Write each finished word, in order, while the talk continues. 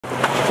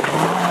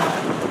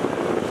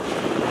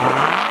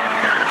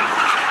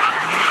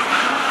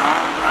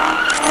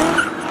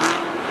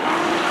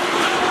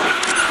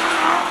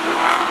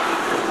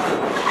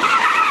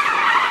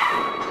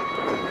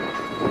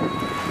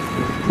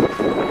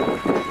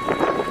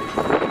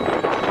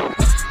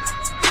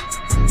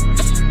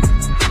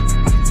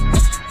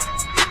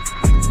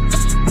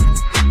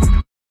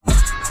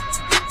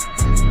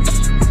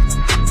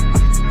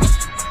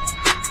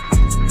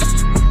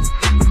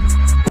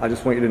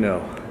want you to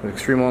know, an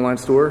Extreme Online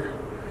Store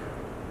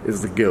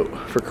is the GOAT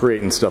for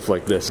creating stuff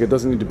like this. It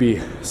doesn't need to be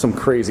some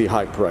crazy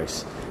high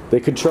price. They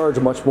could charge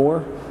much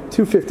more,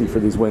 $250 for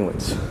these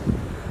winglets.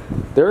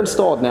 They're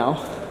installed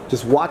now.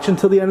 Just watch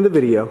until the end of the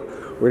video.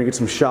 We're gonna get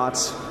some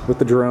shots with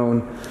the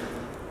drone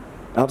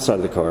outside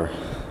of the car.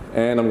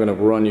 And I'm gonna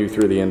run you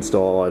through the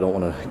install. I don't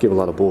wanna give a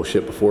lot of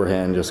bullshit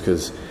beforehand just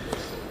because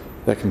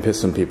that can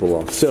piss some people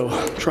off. So,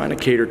 trying to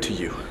cater to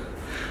you.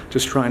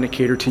 Just trying to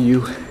cater to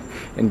you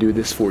and do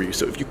this for you.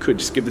 So if you could,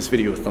 just give this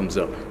video a thumbs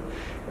up.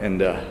 And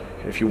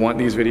if you want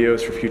these videos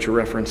for future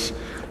reference,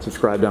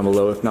 subscribe down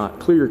below. If not,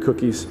 clear your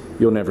cookies.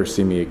 You'll never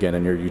see me again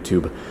in your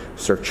YouTube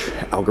search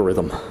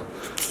algorithm.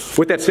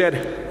 With that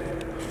said,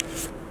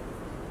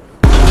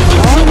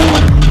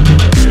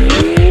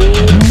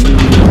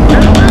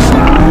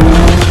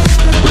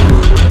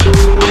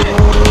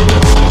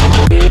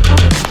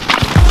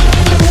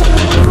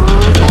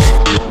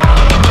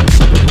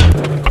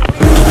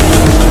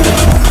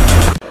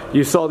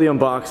 you saw the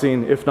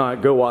unboxing. If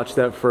not, go watch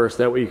that first.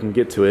 That way you can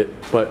get to it.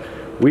 But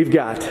we've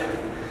got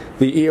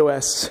the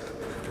EOS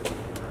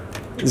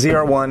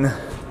ZR1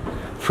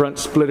 front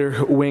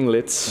splitter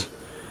winglets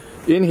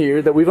in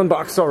here that we've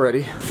unboxed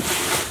already.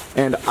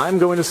 And I'm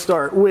going to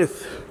start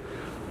with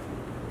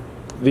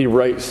the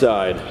right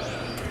side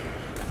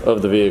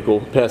of the vehicle,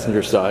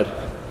 passenger side.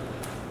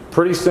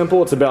 Pretty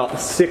simple. It's about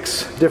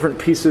 6 different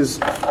pieces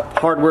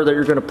hardware that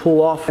you're going to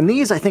pull off. And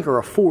these I think are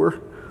a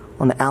 4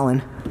 on the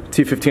Allen.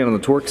 T15 on the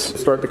Torx.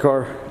 Start the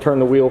car, turn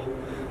the wheel.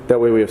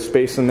 That way we have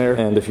space in there.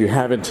 And if you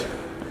haven't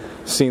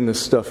seen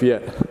this stuff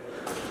yet,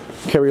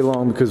 carry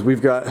along because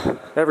we've got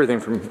everything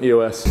from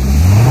EOS.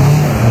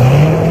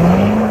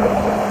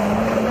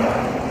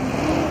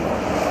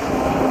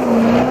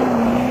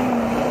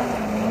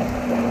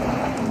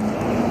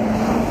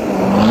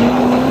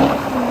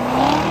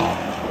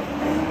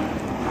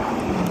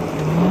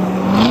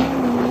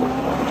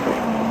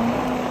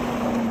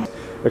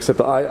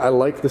 Except I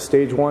like the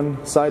stage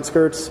 1 side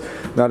skirts.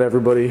 Not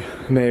everybody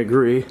may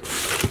agree,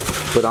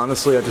 but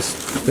honestly I just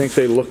think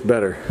they look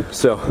better.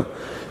 So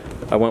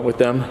I went with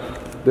them.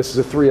 This is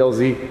a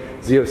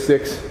 3LZ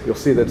Z06. You'll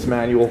see that it's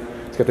manual.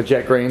 It's got the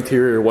jet gray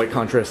interior, white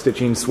contrast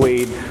stitching,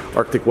 suede,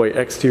 Arctic white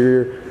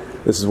exterior.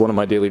 This is one of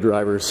my daily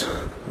drivers.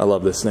 I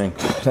love this thing.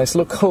 Nice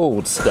little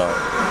cold start.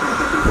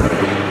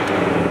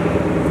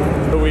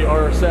 So we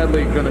are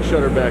sadly gonna shut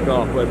her back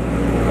off, but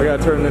I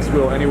gotta turn this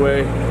wheel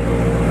anyway.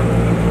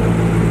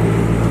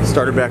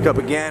 Start her back up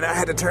again. I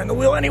had to turn the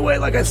wheel anyway,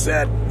 like I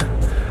said.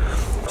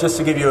 Just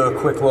to give you a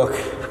quick look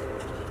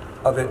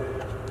of it.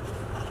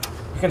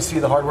 You can see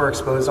the hardware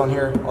exposed on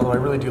here, although I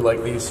really do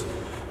like these.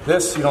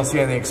 This, you don't see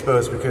anything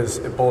exposed because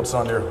it bolts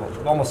under.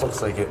 It almost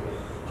looks like it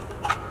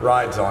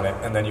rides on it,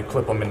 and then you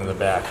clip them into the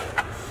back.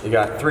 You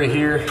got 3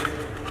 here,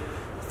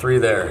 3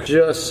 there.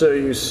 Just so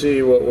you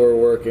see what we're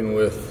working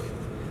with,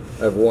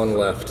 I have 1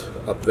 left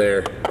up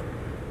there,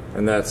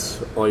 and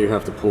that's all you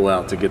have to pull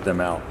out to get them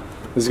out.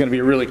 This is going to be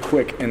a really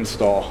quick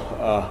install,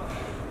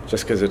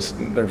 just because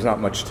there's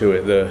not much to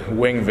it. The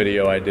wing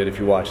video I did, if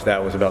you watch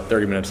that, was about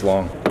 30 minutes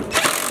long.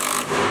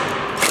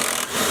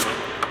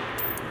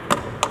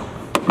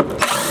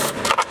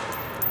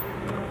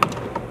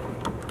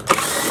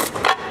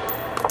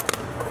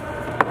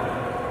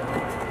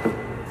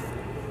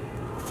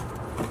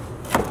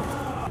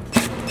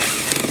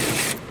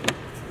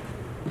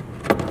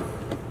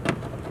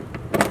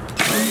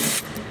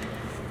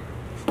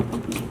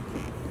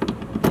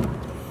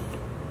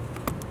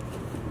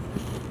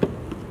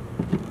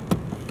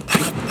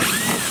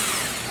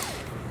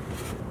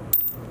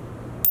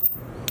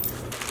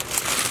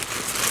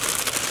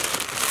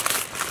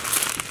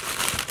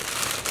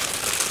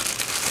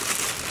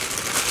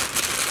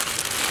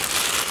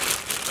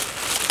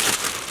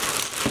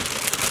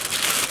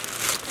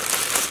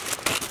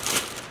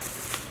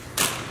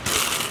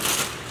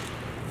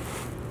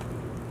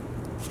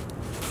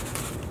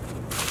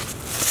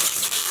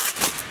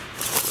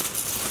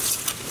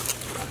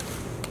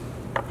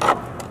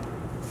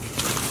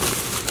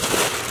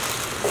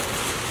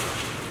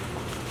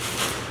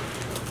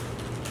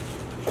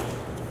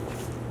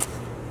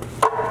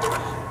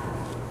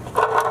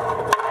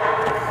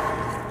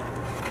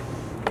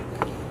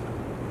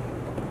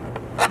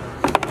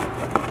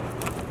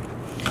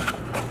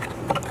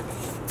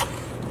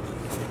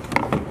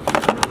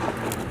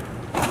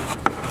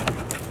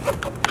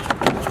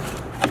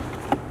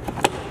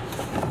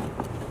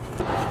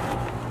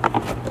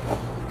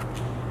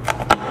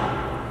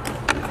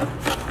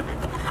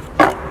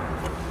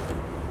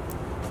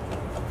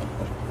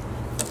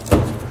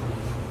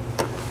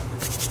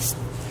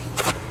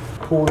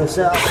 Pull this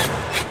out.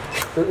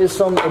 There is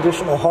some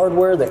additional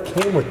hardware that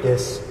came with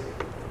this.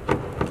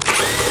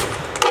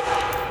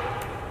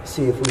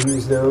 See if we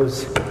use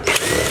those.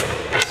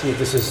 Let's see if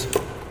this is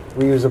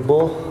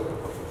reusable.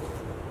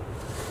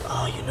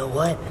 Oh, you know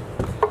what?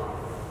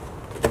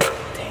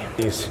 Damn.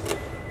 These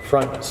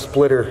front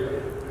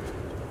splitter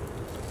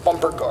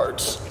bumper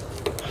guards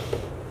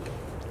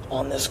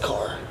on this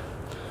car.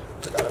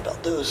 Forgot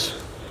about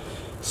those.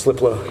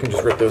 Slip low, you can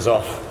just rip those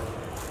off.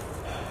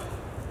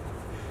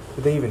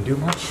 Did they even do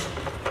much?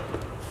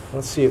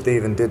 Let's see if they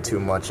even did too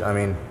much. I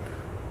mean,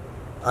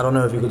 I don't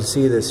know if you can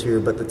see this here,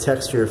 but the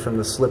texture from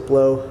the slip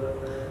low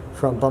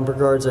front bumper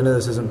guards, I know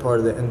this isn't part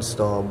of the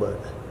install, but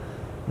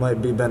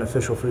might be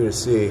beneficial for you to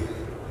see.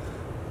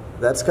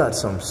 That's got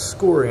some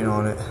scoring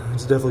on it.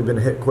 It's definitely been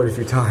hit quite a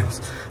few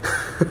times.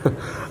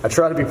 I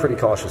try to be pretty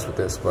cautious with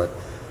this, but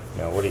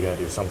you know, what are you gonna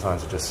do?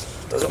 Sometimes it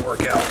just doesn't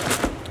work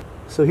out.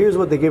 So here's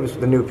what they gave us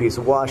with the new piece,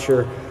 a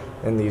washer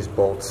and these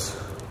bolts.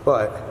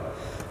 But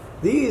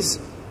these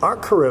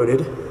aren't corroded.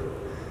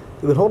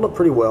 They've been holding up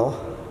pretty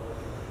well.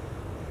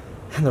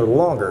 And they're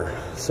longer.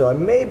 So I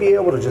may be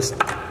able to just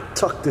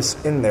tuck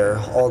this in there,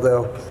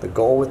 although the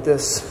goal with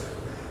this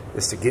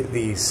is to get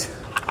these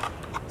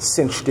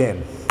cinched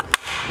in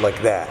like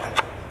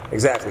that.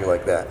 Exactly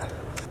like that.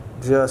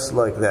 Just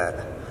like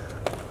that.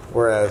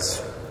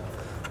 Whereas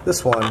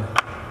this one,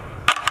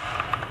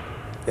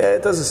 yeah,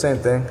 it does the same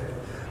thing.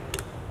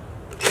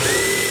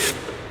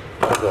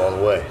 I'll go all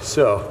the way.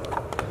 So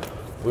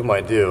what we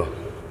might do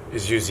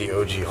is use the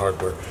OG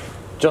hardware.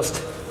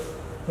 Just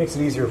makes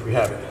it easier if we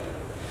have it.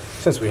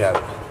 Since we have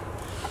it,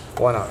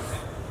 why not?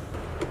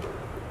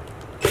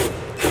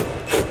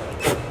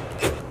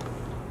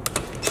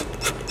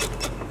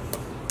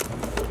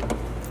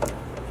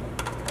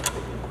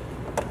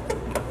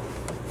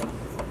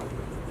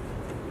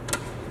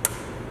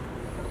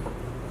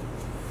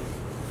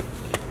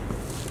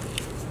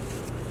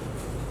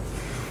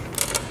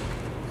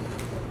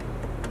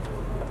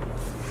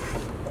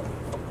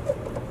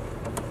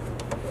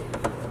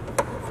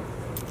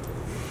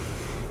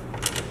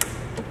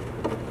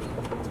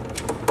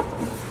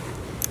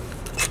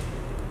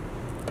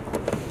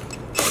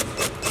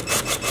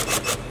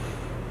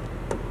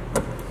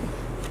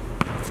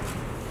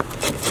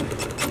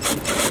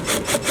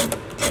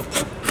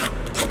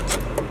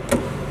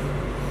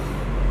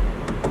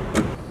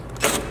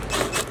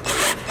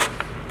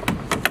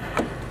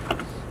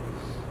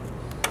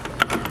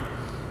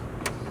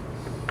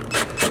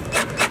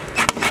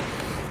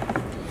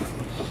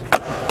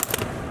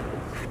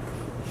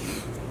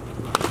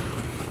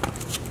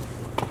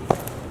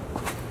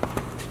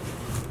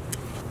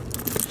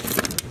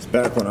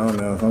 Back one, I don't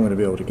know if I'm going to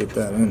be able to get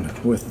that in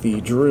with the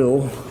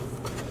drill.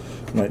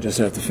 Might just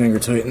have to finger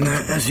tighten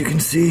that, as you can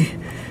see,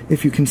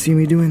 if you can see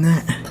me doing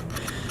that.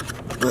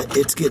 But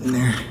it's getting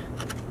there.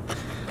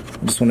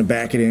 I just want to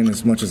back it in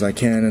as much as I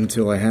can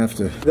until I have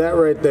to. That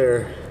right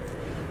there,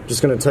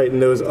 just going to tighten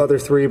those other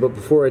three, but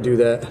before I do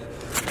that,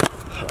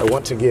 I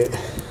want to get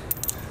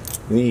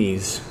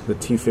these, the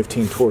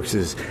T15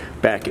 Torxes,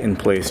 back in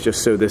place,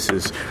 just so this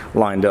is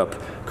lined up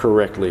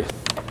correctly.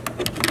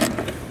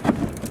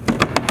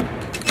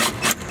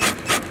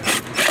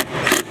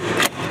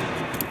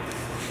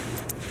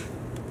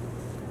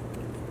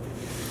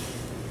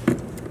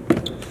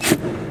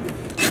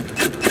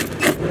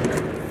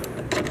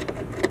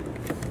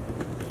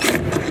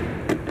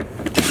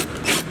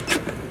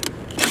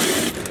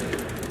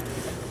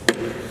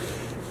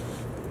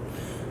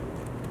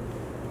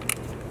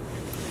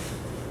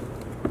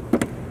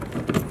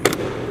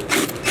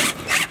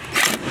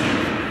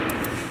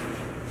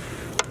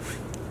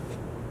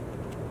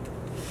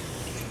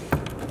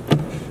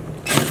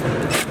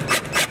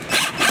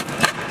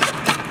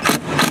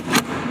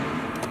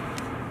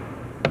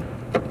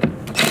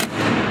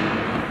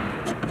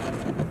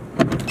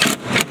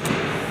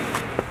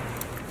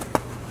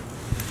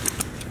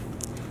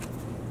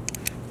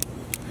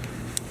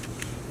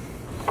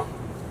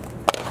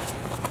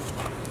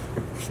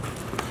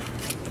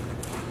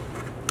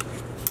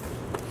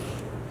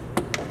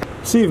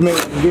 See if maybe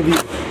I can give you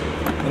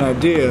an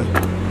idea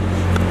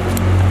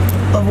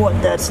of what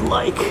that's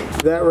like.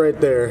 That right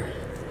there.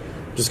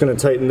 Just gonna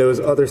tighten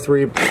those other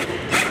three.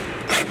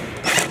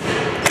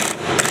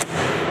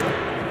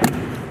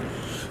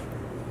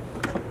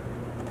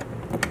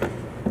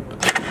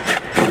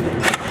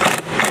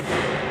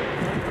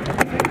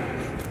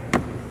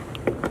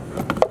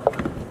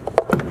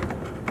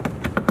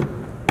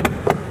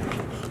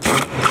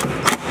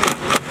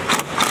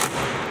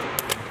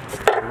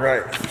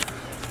 Right.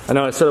 I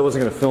know I said I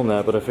wasn't going to film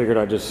that, but I figured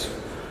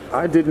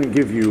I didn't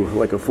give you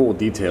like a full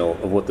detail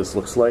of what this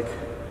looks like.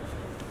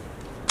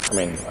 I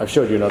mean, I've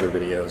showed you in other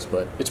videos,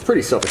 but it's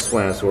pretty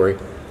self-explanatory.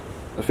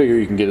 I figure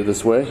you can get it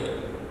this way.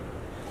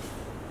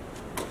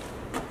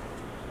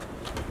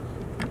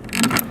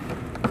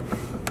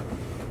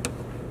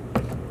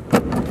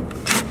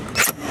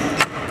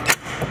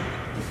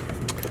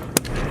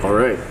 All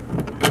right.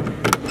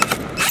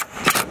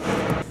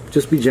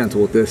 Just be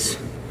gentle with this.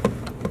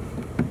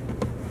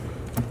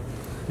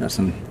 Got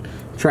some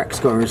track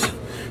scars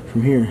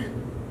from here.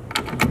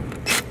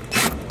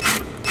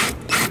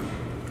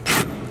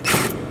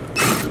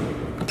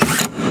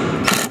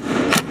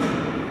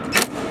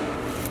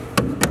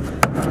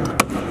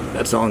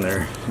 That's on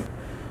there.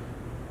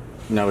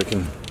 Now we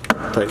can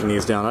tighten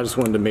these down. I just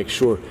wanted to make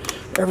sure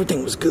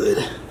everything was good.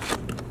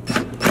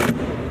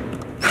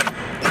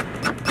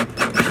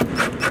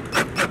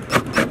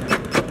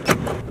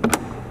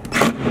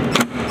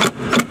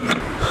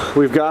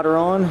 We've got her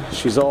on.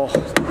 She's all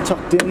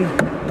tucked in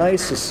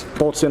nice. This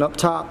bolts in up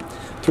top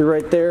through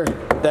right there.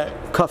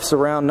 That cuffs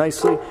around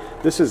nicely.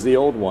 This is the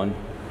old one.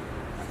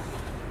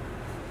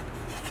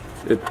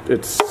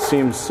 It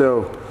seems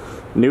so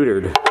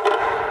neutered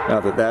now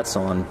that that's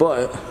on,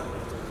 but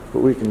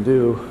what we can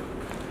do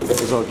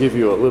is I'll give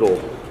you a little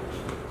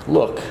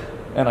look,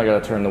 and I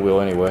gotta turn the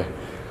wheel anyway,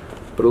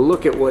 but a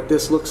look at what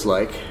this looks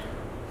like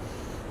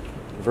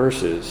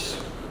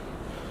versus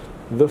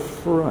the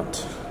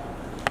front.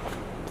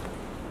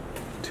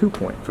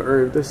 2.5,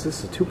 or this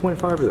is a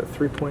 2.5 or the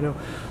 3.0,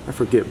 I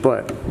forget,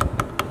 but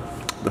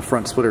the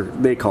front splitter,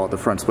 they call it the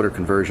front splitter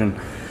conversion.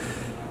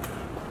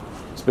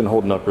 It's been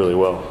holding up really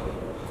well.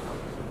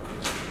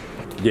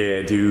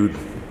 Yeah, dude,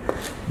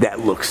 that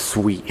looks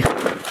sweet.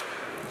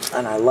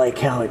 And I like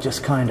how it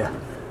just kind of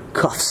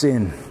cuffs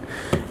in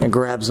and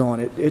grabs on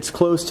it. It's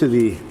close to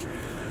the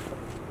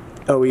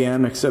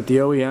OEM, except the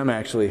OEM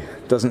actually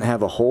doesn't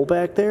have a hole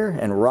back there,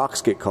 and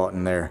rocks get caught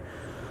in there.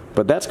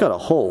 But that's got a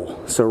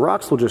hole, so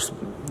rocks will just,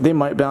 they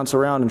might bounce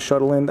around and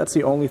shuttle in. That's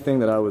the only thing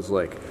that I was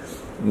like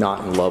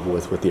not in love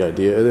with the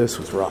idea of this,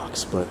 was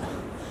rocks. But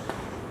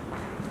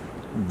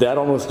that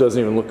almost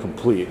doesn't even look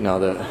complete now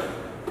that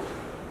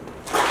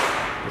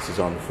this is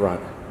on the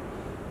front.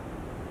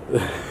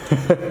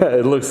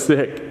 It looks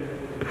sick.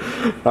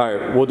 All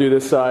right, we'll do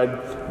this side.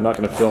 I'm not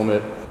gonna film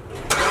it.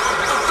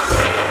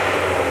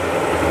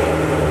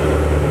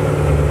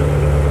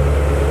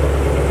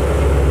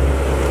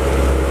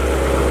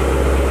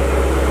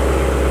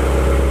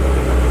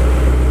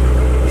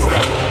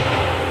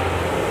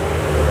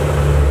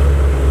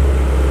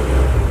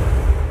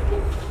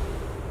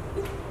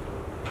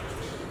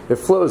 It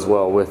flows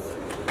well with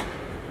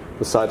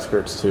the side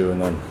skirts too,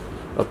 and then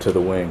up to the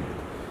wing.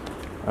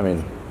 I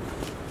mean,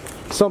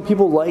 some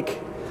people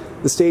like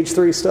the stage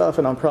 3 stuff,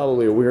 and I'm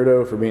probably a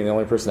weirdo for being the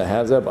only person that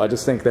has that, but I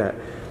just think that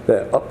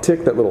that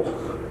uptick, that little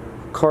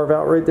carve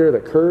out right there,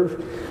 that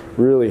curve,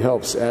 really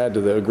helps add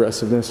to the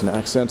aggressiveness and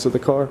accents of the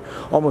car.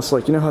 Almost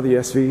like, you know how the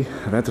SV,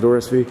 Aventador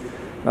SV,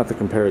 not to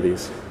compare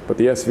these, but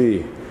the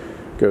SV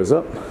goes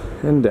up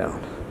and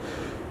down,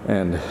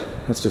 and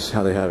that's just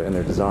how they have it in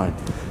their design.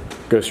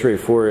 Go straight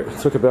for it. It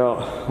took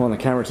about, well, on the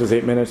camera it says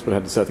 8 minutes, but I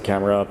had to set the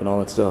camera up and all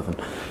that stuff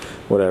and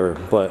whatever.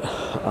 But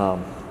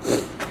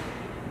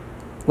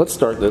let's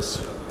start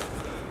this,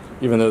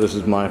 even though this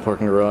is my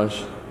parking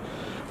garage.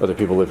 Other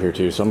people live here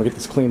too, so I'm gonna get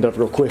this cleaned up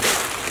real quick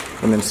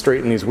and then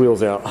straighten these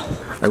wheels out.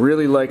 I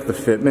really like the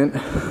fitment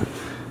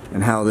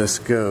and how this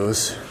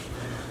goes.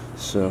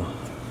 So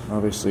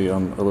obviously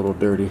I'm a little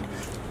dirty.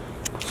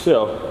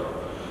 So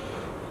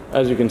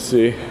as you can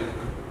see,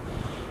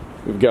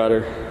 we've got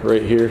her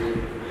right here.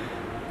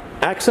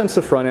 Accents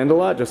the front end a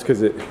lot just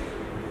because it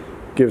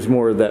gives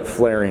more of that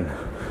flaring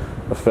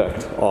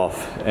effect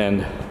off,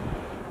 and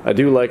I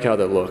do like how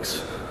that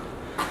looks.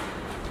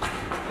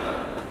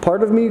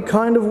 Part of me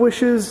kind of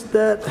wishes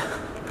that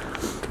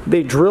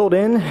they drilled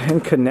in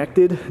and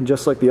connected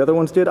just like the other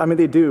ones did. I mean,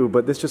 they do,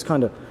 but this just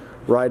kind of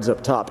rides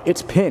up top.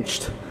 It's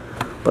pinched,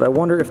 but I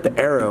wonder if the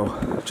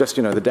arrow, just,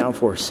 you know, the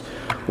downforce,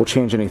 will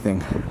change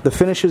anything. The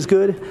finish is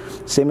good,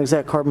 same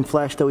exact carbon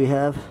flash that we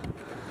have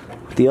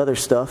with the other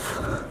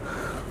stuff.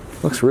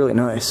 Looks really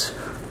nice.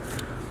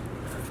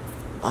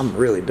 I'm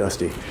really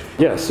dusty.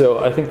 Yeah,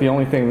 so I think the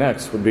only thing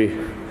next would be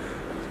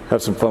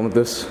have some fun with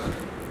this.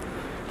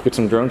 Get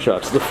some drone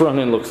shots. The front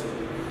end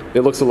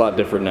looks a lot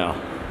different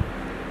now.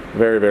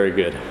 Very, very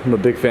good. I'm a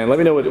big fan. Let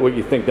me know what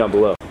you think down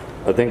below.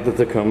 I think the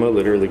Tacoma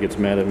literally gets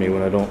mad at me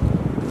when I don't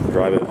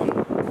drive it on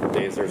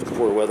days there's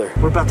poor weather.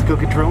 We're about to go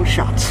get drone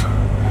shots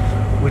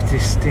with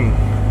this thing.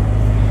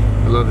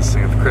 I love this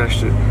thing. I've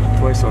crashed it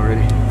twice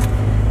already,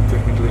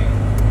 technically.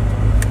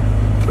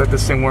 Let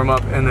this thing warm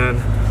up and then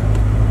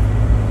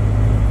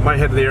might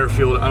head to the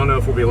airfield. I don't know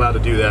if we'll be allowed to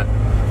do that,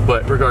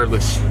 but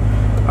regardless,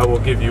 I will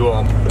give you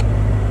all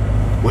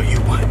what you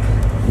want.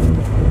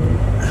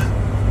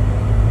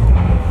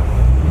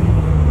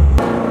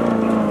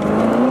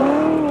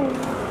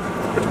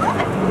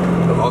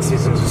 The all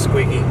seasons are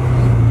squeaky.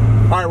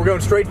 All right, we're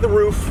going straight to the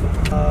roof.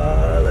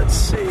 Let's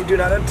see, do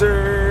not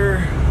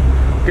enter.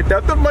 Get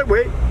that out of my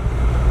way.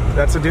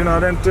 That's a do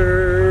not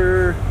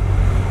enter.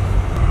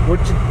 What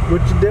you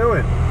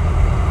doing?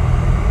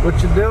 What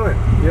you doing?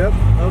 Yep,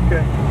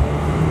 okay.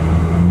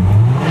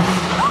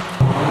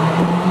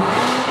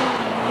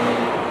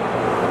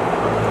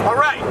 All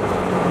right,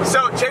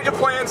 so change of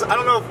plans. I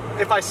don't know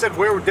if I said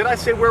where, did I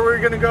say where we were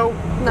gonna go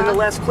in the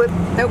last clip?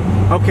 Nope.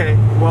 Okay,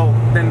 well,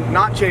 then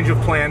not change of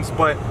plans,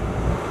 but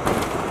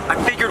I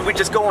figured we'd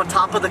just go on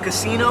top of the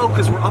casino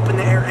because we're up in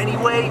the air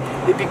anyway.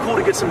 It'd be cool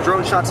to get some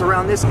drone shots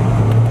around this.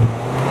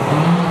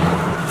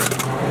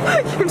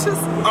 You're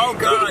just... Oh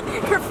God!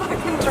 Your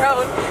fucking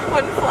drone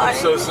went flying.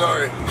 I'm so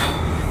sorry.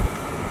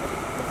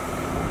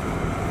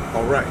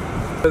 All right.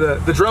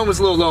 The drone was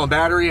a little low on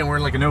battery and we're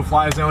in like a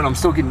no-fly zone. I'm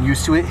still getting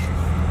used to it.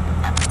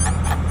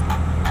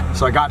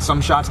 So I got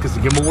some shots because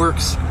the gimbal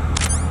works,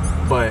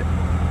 but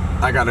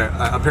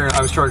apparently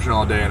I was charging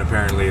all day and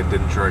apparently it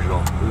didn't charge at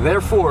all.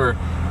 Therefore,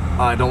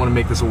 I don't want to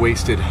make this a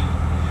wasted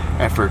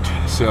effort.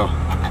 So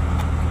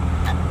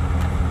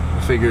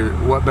I figure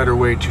what better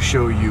way to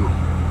show you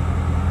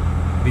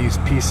these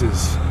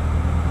pieces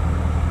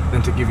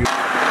than to give you.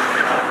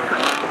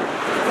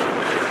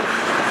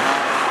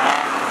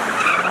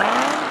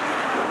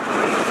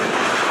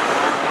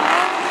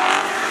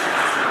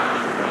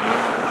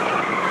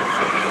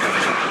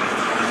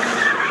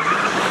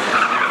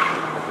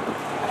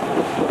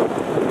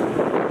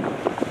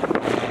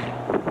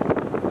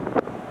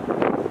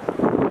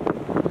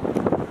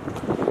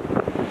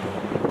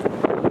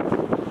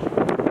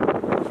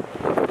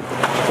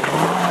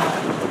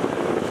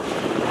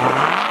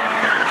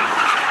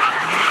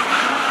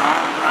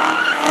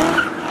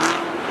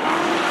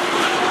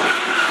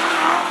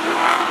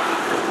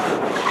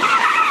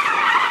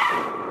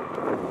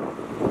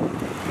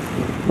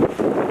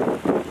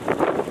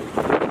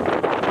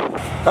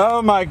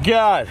 Oh my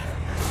God,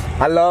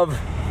 I love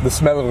the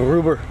smell of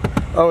rubber.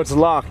 Oh, it's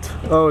locked.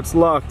 Oh, it's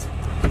locked.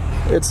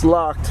 It's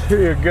locked.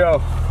 Here you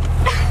go.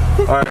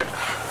 All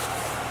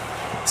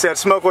right. See, that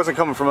smoke wasn't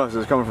coming from us, it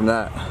was coming from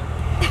that.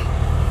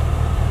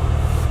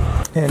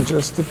 And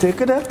just to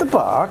take it at the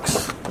box.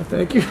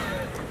 Thank you.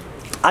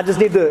 I just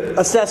need to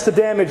assess the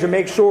damage and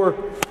make sure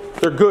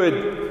they're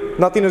good.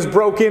 Nothing is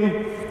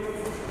broken.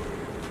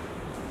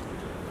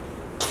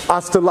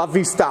 Hasta la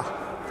vista,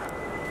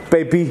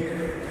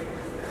 baby.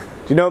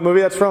 Do you know what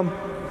movie that's from?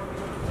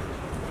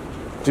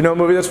 Do you know what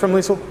movie that's from,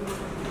 Liesl?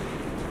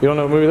 You don't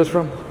know what movie that's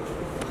from?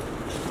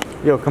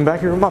 Yo, come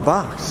back here with my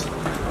box.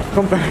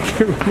 Come back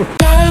here with my